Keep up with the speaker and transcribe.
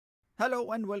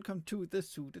Hello and welcome to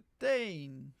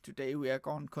TheSuitDane. Today we are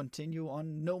going to continue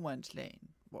on No Man's Land,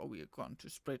 where we are going to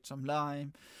spread some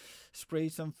lime, spray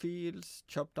some fields,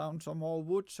 chop down some more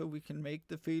wood so we can make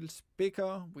the fields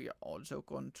bigger. We are also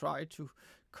going to try to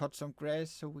cut some grass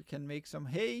so we can make some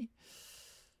hay.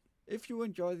 If you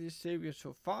enjoy this series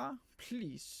so far,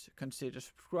 please consider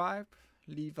subscribe,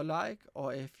 leave a like,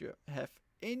 or if you have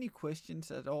any questions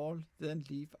at all, then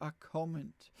leave a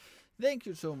comment. Thank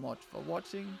you so much for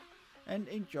watching and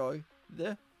enjoy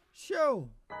the show.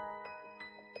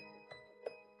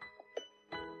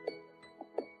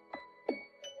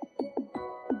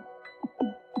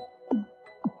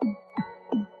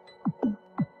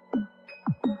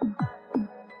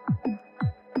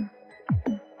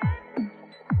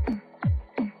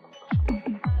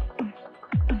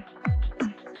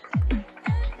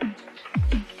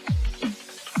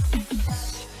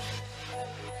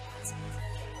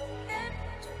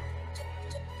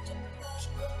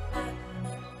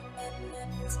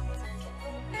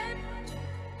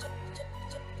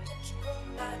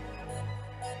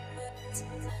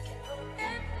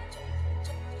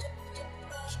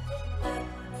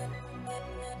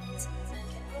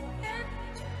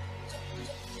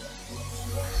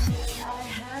 I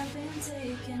have been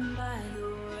taken by the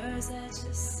words that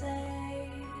you say.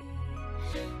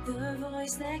 The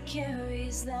voice that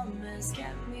carries them has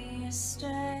kept me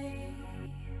astray.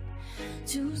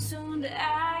 Too soon to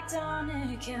act on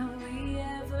it, can we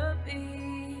ever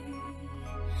be?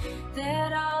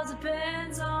 That all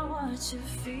depends on what you're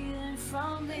feeling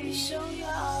from me. Let me show you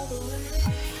all the way.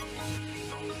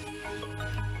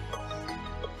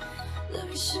 Let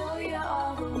me show you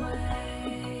all the ways.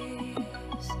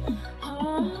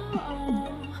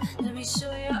 Let me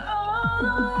show you all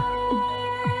the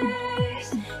ways.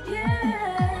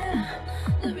 Yeah,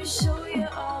 let me show you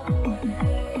all the ways.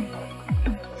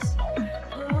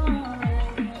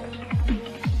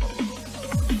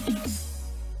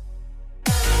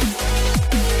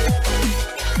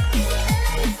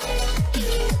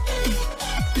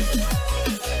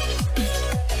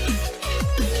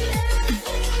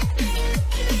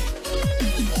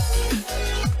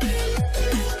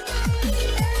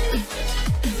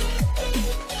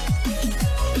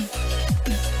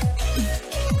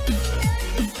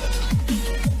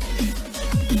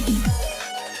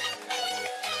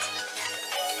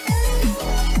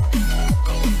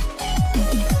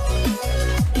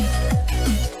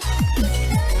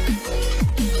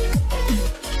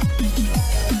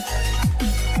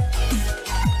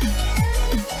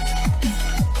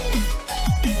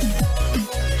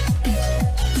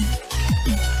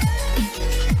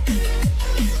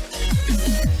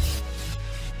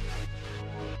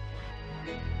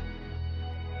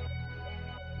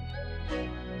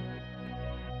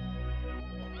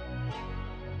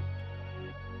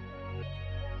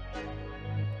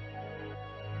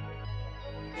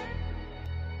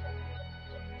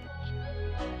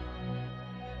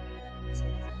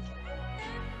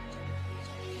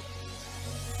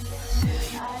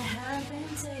 I have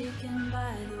been taken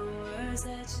by the words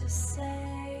that you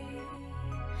say.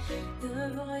 The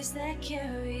voice that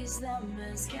carries them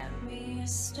has kept me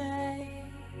astray.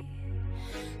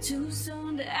 Too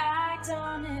soon to act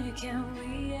on it, can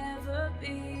we ever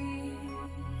be?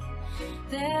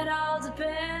 That all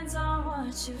depends on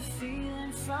what you're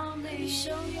feeling from me.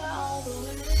 Show you all the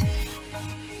way.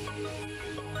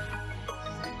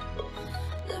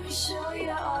 Let me show you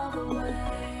all the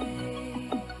ways.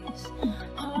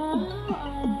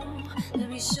 Let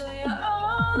me show you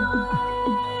all the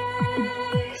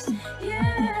ways.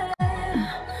 Yeah,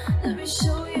 let me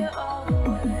show you all the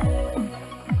ways.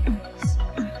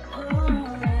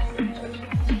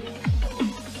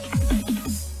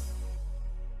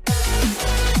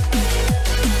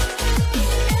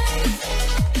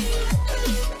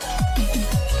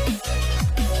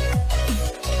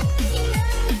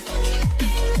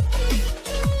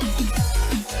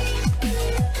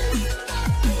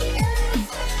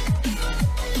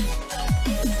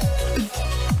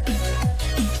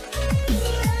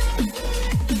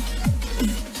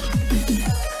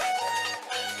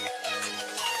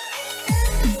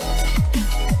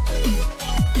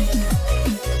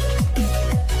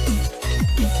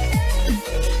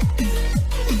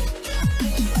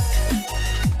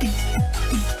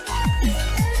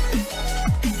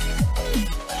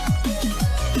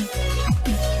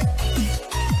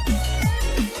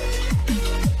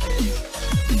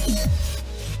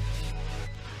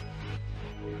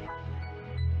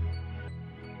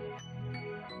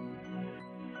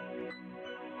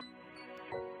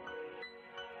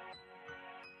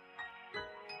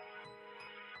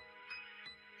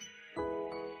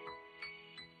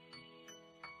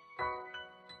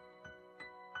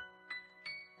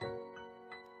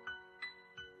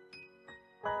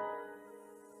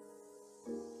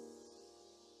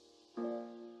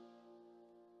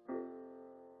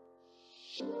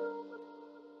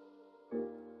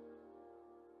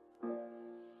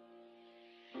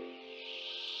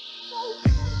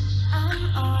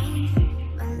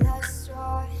 my last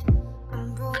straw.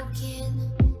 I'm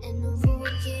broken and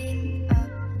woken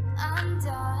up. I'm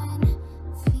done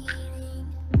feeding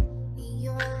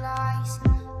your lies.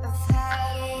 I've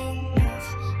had enough.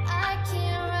 I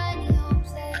can't run your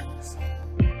place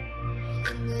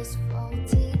in this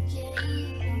faulty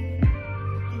game.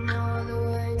 And all the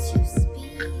words you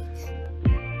speak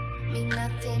mean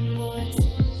nothing more to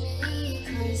me.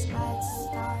 'Cause I'd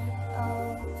start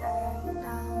over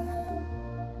now.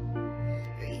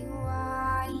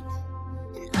 Rewind.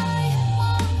 And I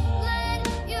won't let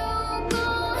you go.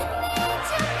 I need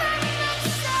you by my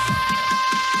side.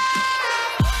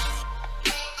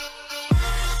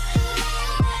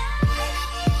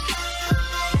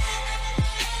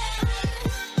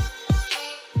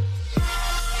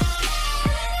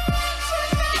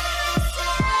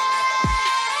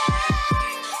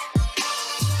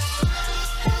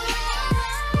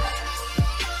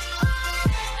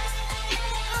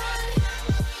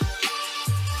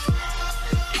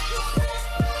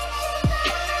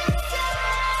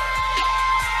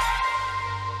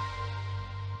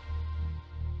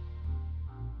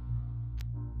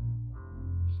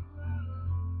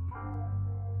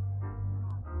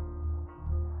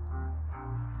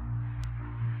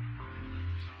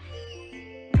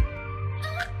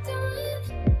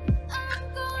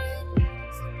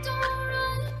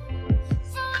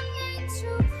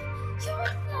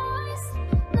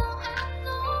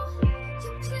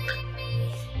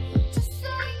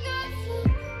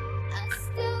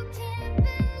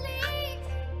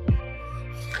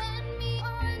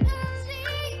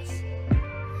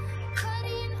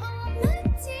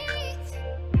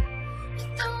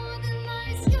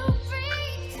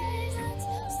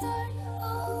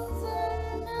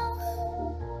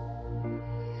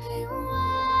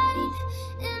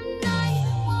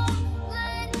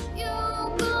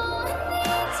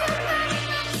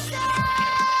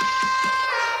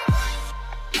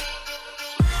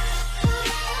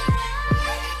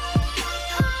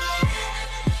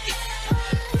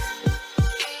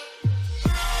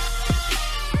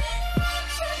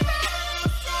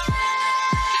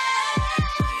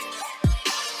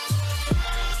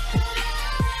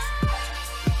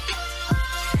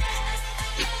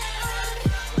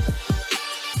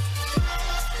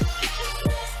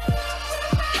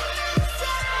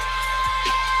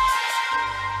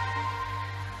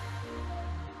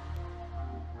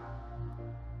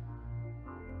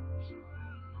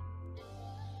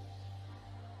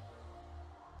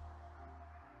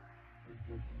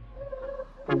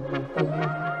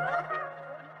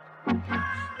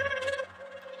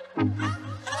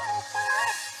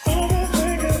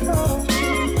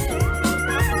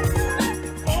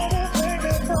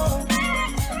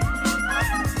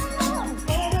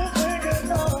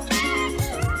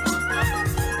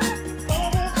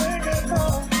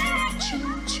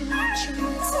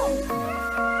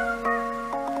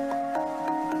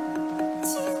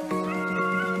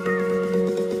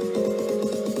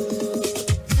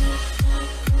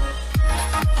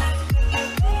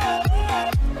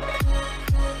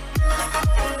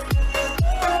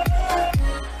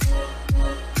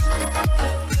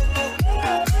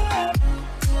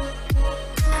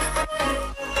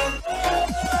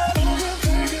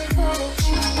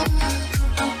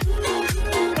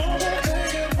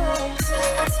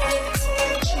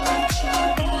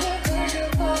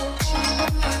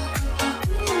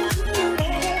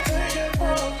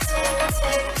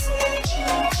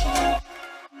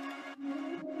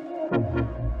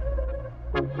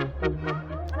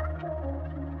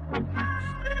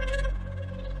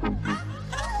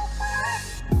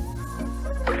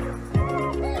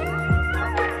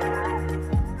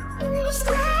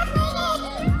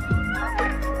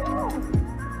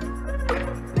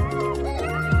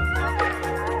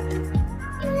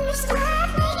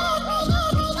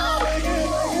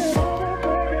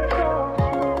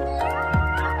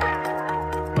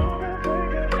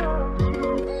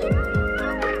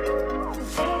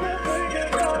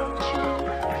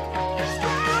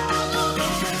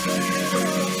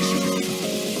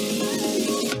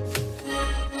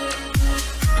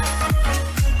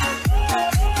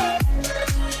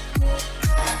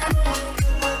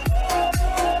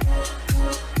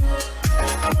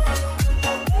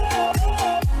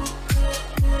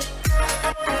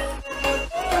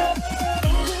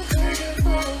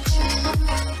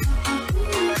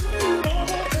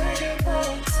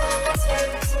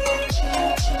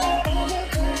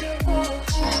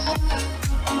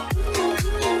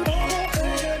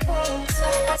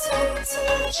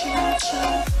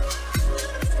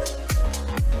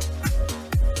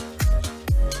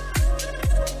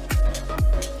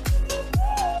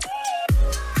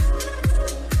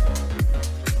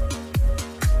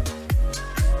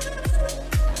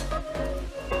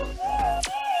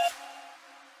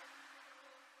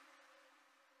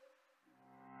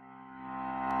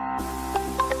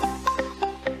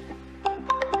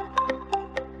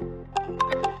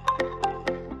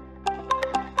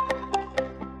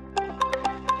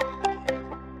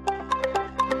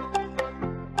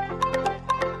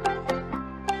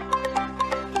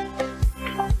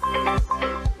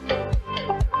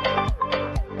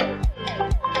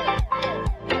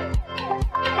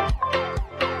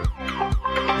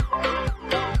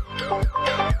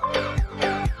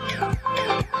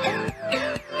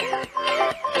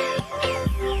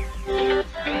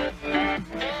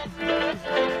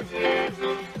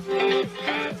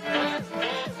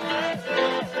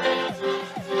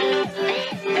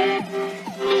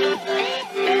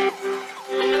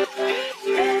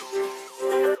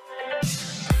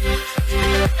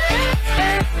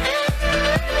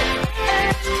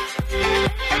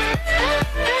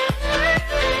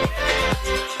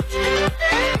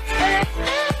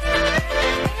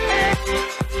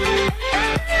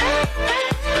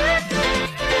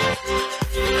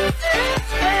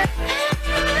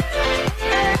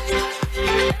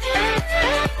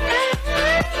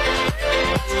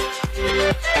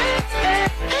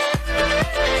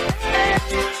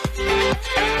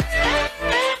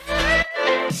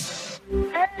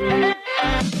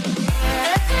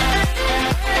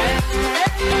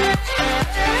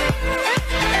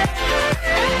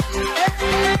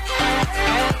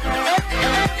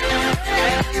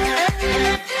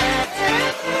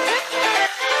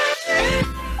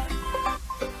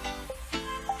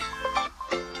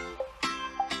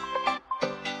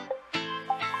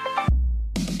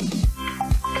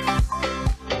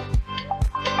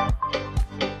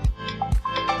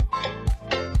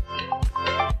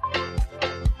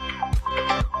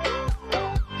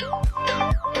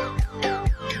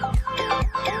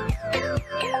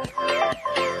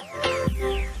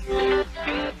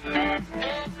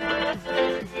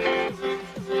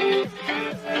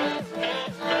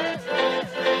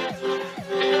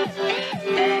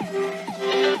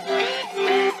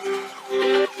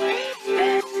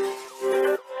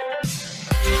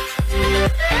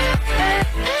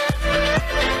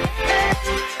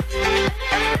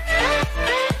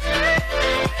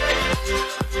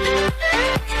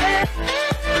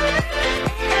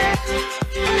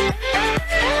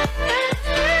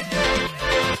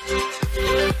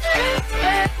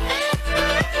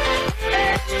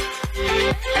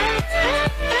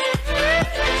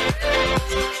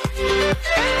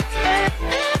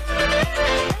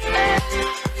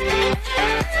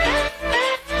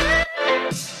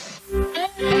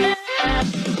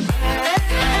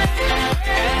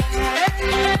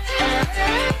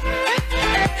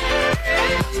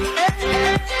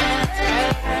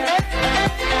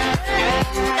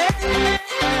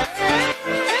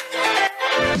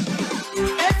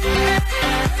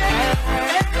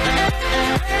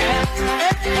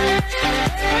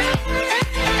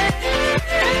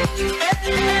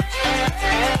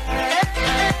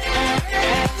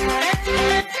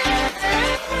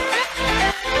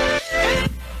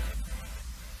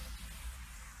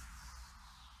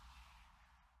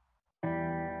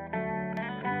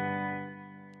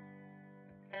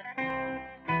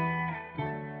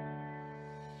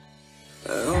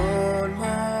 On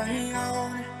my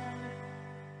own,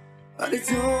 but I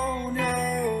don't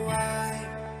know why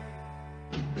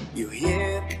you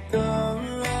hit the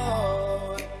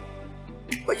road,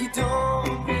 but you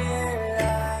don't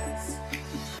realize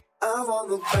I won't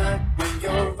look back when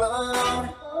you're around.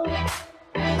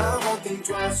 I won't think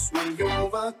twice when you're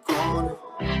gone.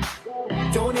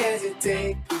 Don't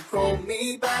hesitate to call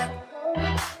me back,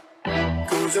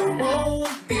 'cause I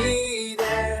won't be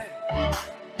there.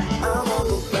 I won't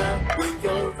look back when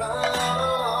you're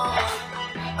around.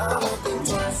 I won't think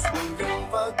twice when you're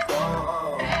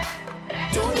gone.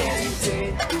 Don't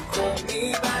hesitate to call me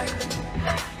back,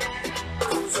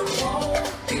 'cause I won't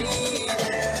be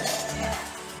there.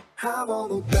 I won't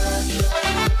look back.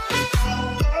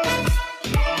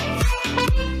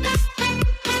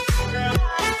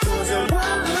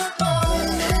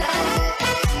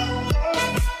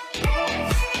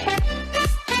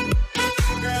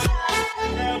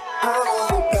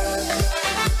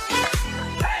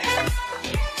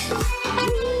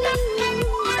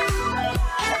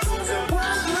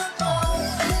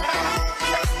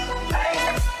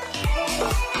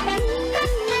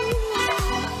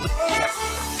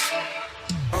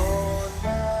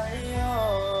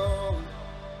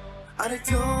 I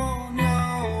don't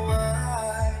know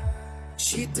why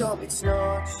she told me it's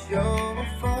not your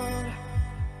fault,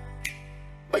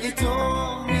 but you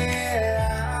don't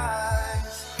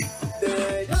realize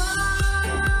that I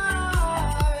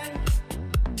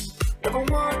never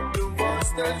wonder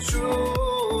what's the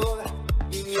truth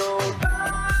in your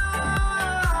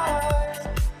eyes.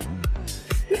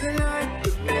 There's a light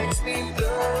that makes me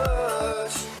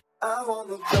blush. I won't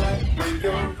look back when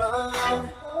you're around.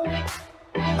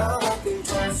 I won't think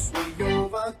twice when you're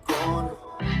gone.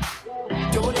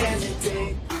 Don't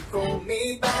hesitate to call me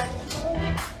back,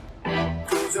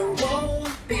 'cause I won't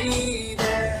be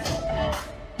there.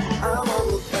 I won't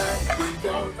look back when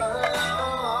you're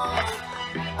around.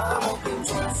 I won't think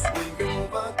twice when you're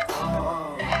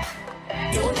gone.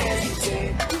 Don't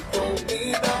hesitate to call me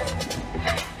back,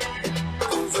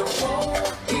 'cause I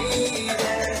won't be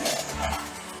there.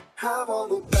 I won't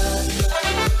look back.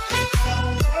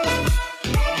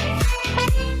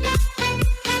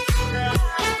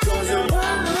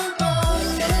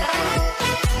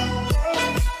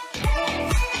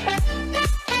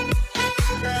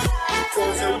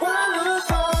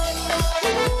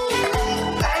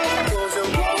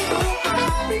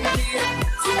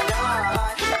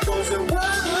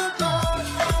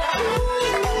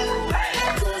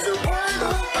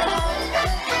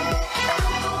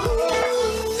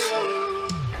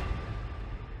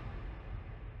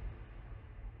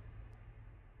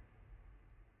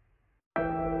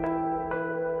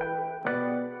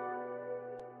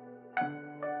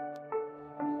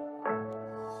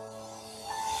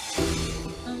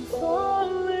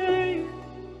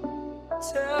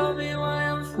 Tell me why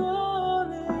I'm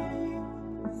falling.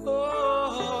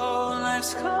 Oh,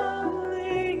 life's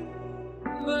calling,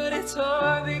 but it's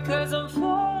hard because I'm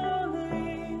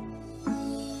falling.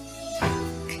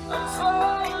 I'm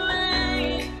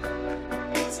falling.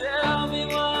 Tell me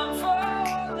why I'm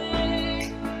falling.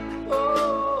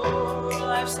 Oh,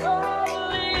 life's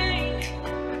calling,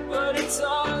 but it's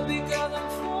hard because I'm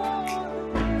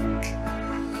falling.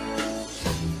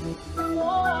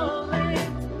 Falling.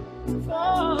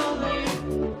 Falling,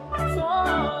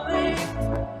 falling,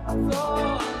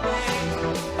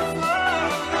 falling,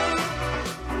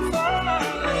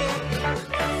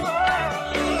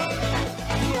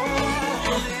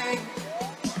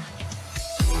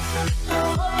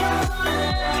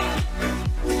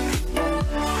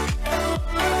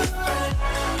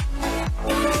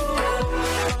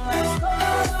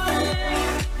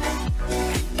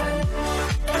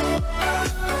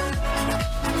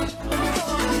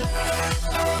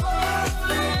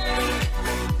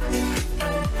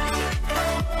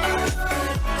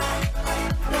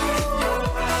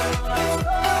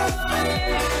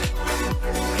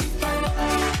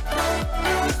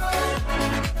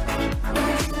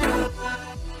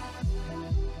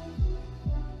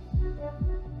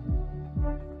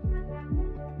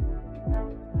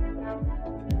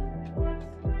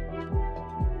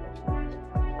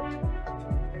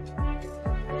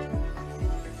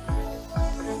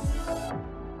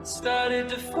 started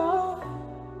to fall,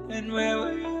 and where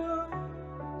were you?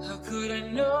 How could I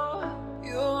know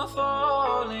you were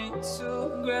falling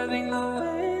too? Grabbing the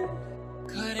wind,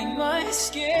 cutting my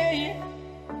skin,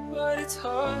 but it's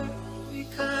hard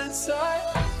because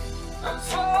I'm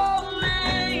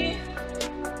falling.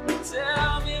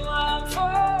 Tell me why I'm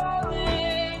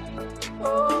falling.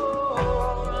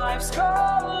 Oh, life's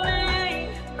calling,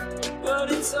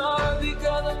 but it's hard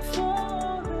because I'm falling.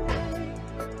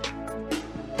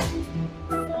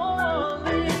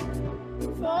 Falling,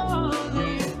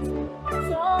 falling,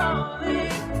 falling,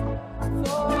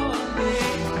 falling,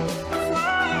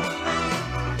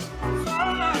 falling,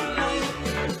 falling,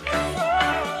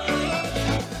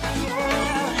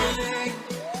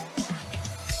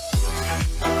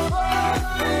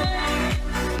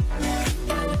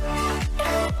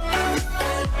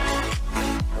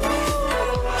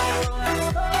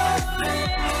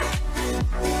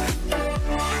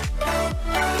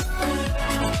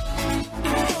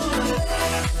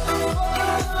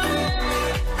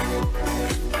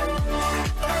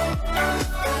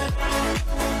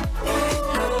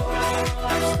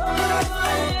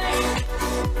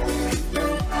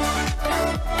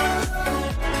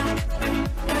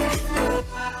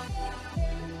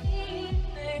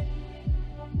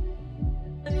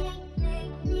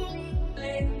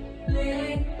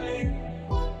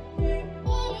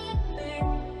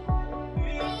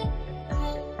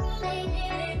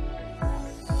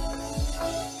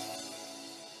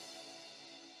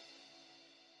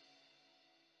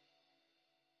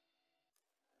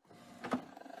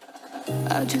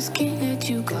 I just can't let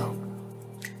you go.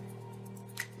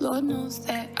 Lord knows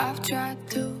that I've tried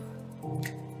to.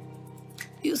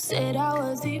 You said I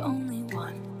was the only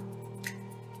one.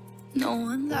 No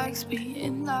one likes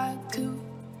being lied to.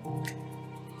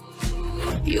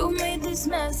 You made this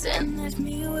mess and left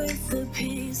me with the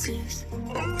pieces.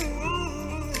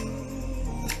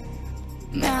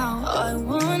 Now I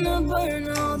wanna burn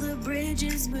all the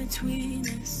bridges between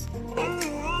us.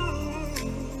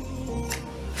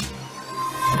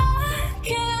 I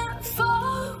can't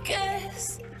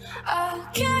focus, I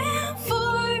can't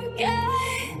forget.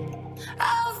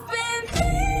 I've been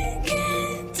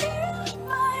thinking too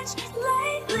much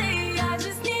lately. I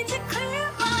just need to clear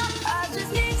my head. I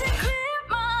just need to clear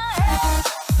my head.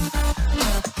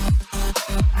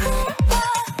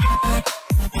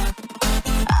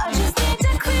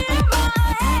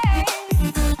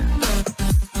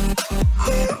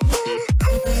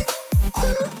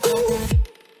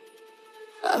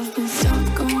 I've been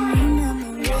stuck on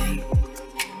memory,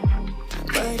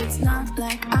 but it's not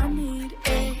like I need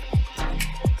it.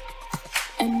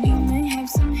 And we may have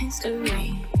some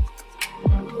history,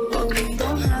 but we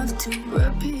don't have to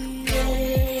repeat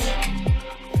it.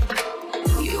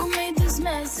 You made this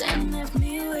mess and left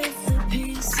me with the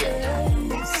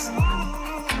pieces.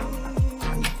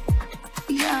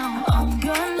 Now I'm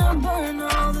gonna burn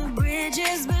all the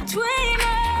bridges between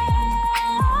us.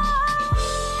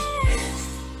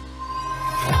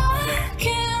 I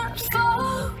can't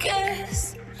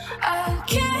focus, I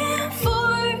can't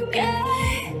forget.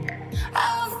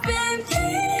 I've been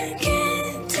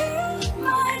thinking too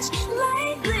much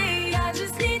lately. I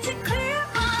just need to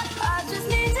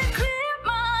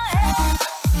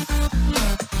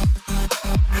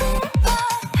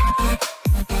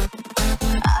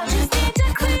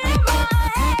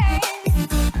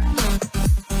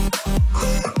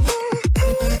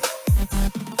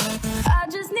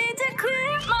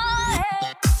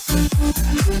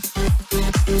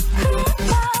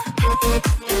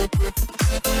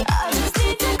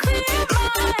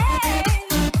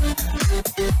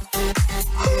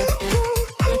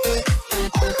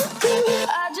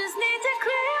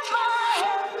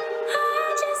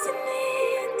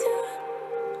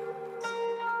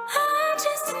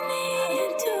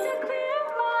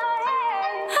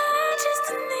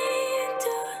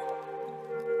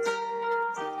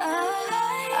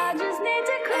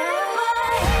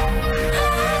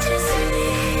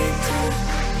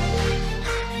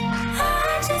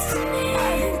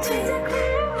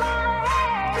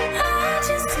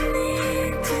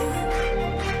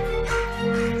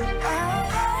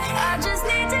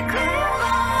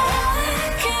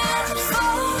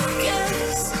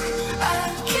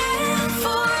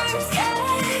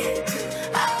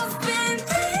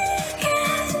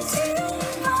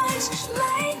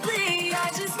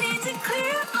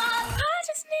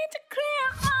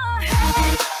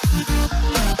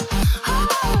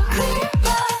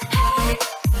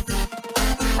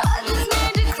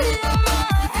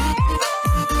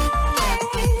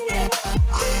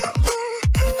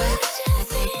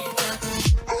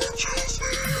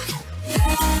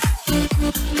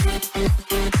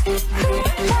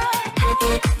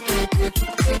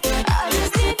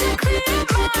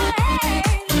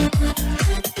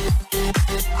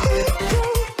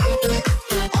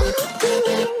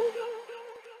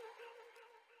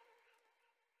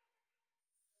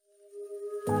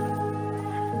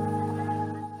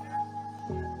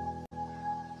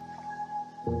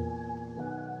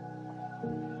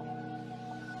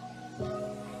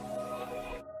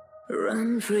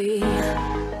run free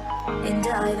and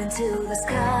dive into the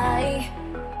sky.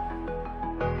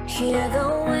 Hear the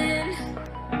wind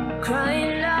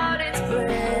crying out its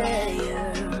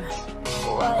prayer.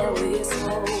 Why are we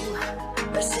so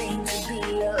ashamed to be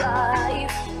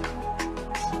alive?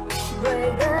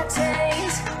 Break the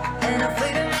chains and our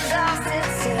freedom is ours to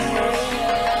take.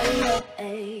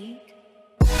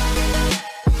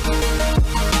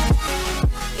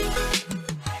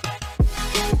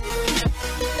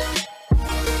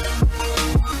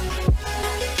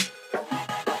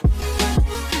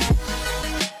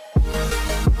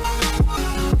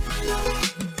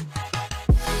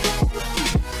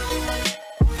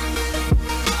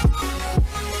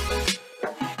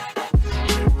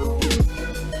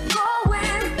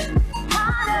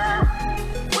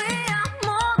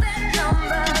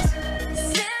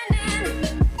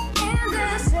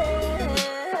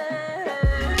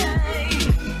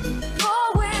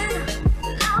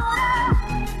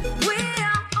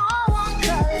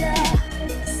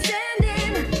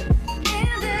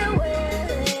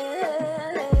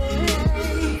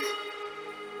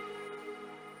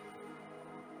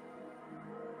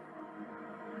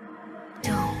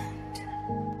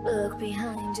 Look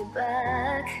behind your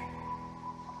back.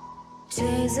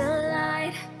 Chase a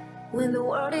light when the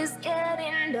world is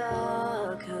getting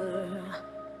darker.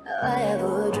 I have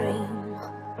a dream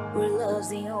where love's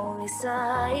the only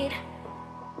side.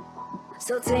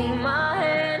 So take my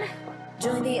hand,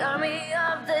 join the army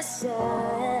of the shadows.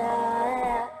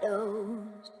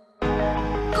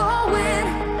 Going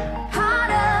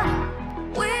harder,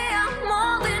 we are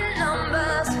more than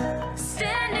numbers,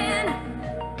 standing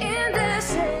in the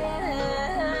shade.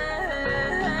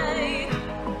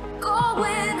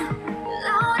 Going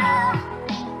louder,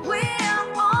 we are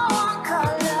all one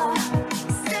color,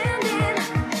 standing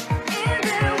in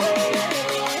the way.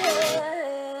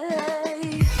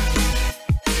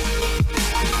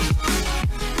 Join the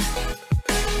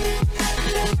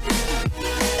army of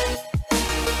the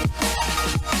shadows.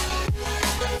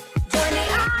 Join the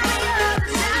army of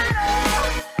the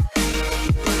shadows.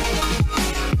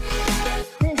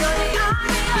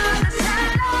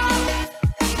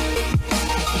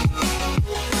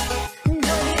 Join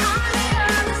the army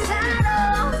of the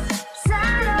shadows.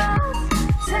 Shadows,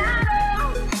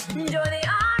 shadows. Join the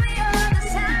army of the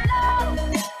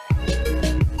shadows.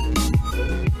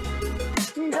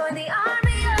 Join the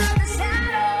army of the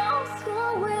shadows.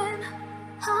 Going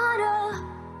harder.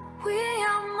 We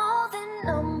are more than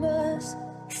numbers,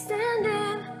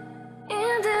 standing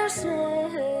in the shade.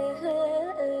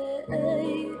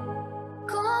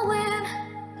 Going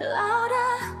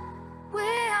louder. We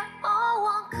are all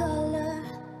one color,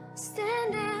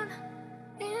 standing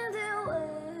in the way.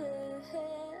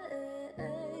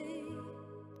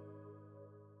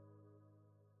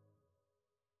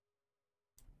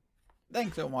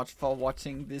 Thanks so much for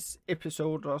watching this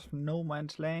episode of No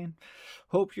Man's Land.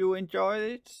 Hope you enjoyed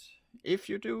it. If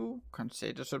you do,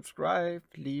 consider subscribe,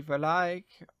 leave a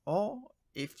like, or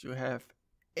if you have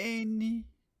any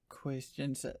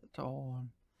questions at all,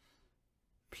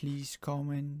 please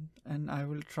comment and I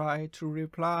will try to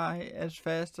reply as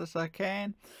fast as I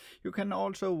can. You can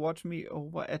also watch me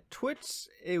over at Twitch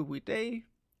every day.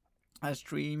 I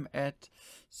stream at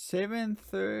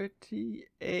 7:30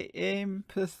 AM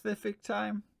Pacific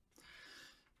time.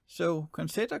 So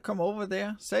consider come over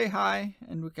there, say hi,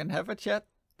 and we can have a chat.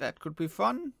 That could be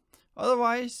fun.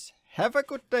 Otherwise, have a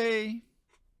good day.